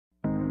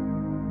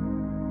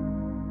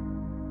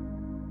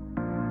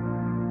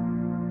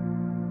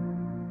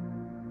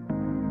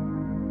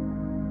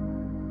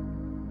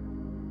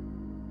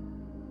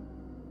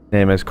My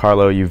name is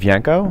Carlo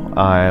Yuvienco.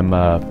 I'm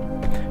a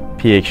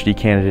PhD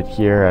candidate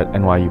here at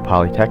NYU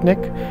Polytechnic.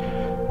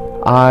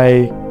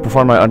 I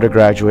performed my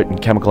undergraduate in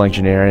chemical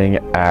engineering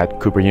at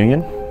Cooper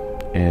Union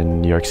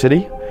in New York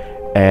City,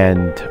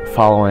 and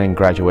following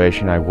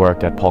graduation I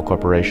worked at Pall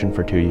Corporation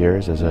for 2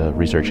 years as a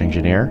research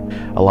engineer.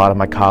 A lot of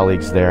my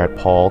colleagues there at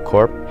Pall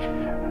Corp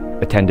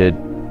attended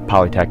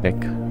Polytechnic.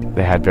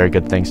 They had very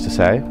good things to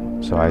say,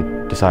 so I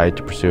decided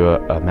to pursue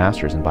a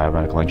master's in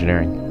biomedical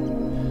engineering.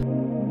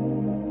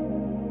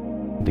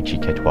 The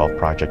GK12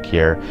 project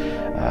here,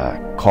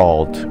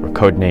 called or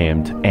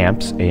codenamed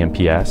AMPS,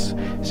 AMPS,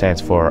 stands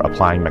for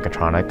Applying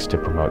Mechatronics to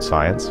Promote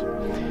Science.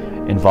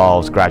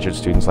 Involves graduate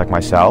students like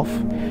myself,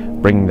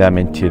 bringing them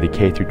into the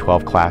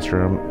K-12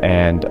 classroom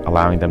and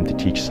allowing them to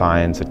teach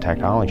science and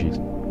technology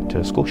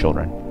to school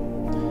children.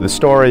 The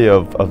story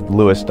of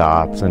Lewis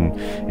dots and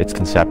its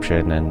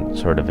conception and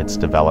sort of its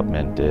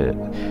development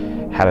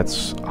had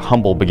its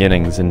humble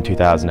beginnings in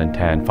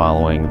 2010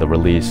 following the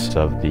release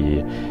of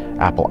the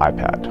Apple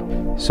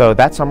iPad. So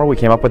that summer we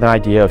came up with an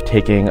idea of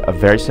taking a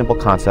very simple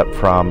concept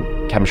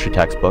from chemistry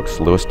textbooks,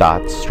 Lewis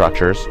dots,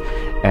 structures,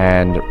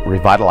 and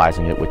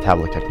revitalizing it with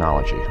tablet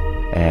technology.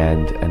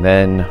 And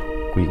then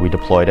we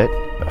deployed it.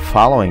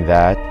 Following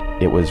that,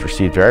 it was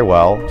received very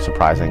well,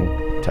 surprising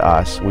to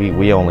us.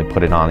 We only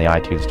put it on the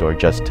iTunes store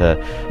just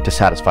to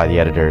satisfy the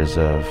editors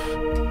of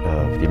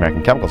the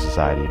American Chemical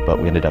Society,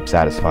 but we ended up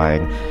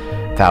satisfying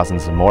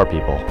thousands and more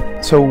people.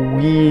 So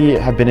we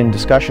have been in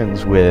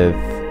discussions with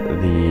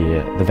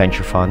the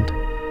venture fund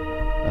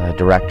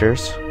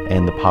directors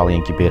and the Poly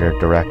Incubator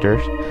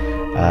directors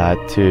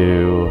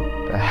to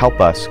help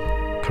us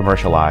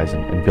commercialize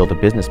and build a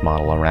business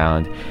model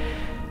around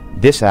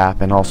this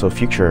app and also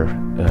future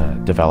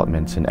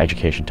developments in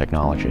education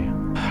technology.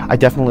 I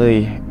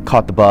definitely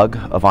caught the bug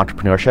of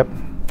entrepreneurship,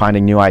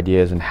 finding new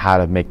ideas and how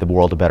to make the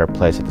world a better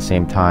place at the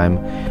same time,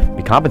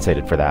 be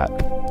compensated for that.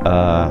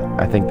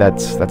 I think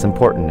that's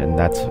important, and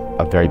that's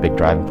a very big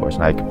driving force,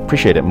 and I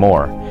appreciate it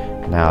more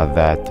now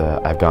that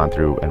I've gone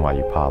through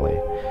NYU Poly.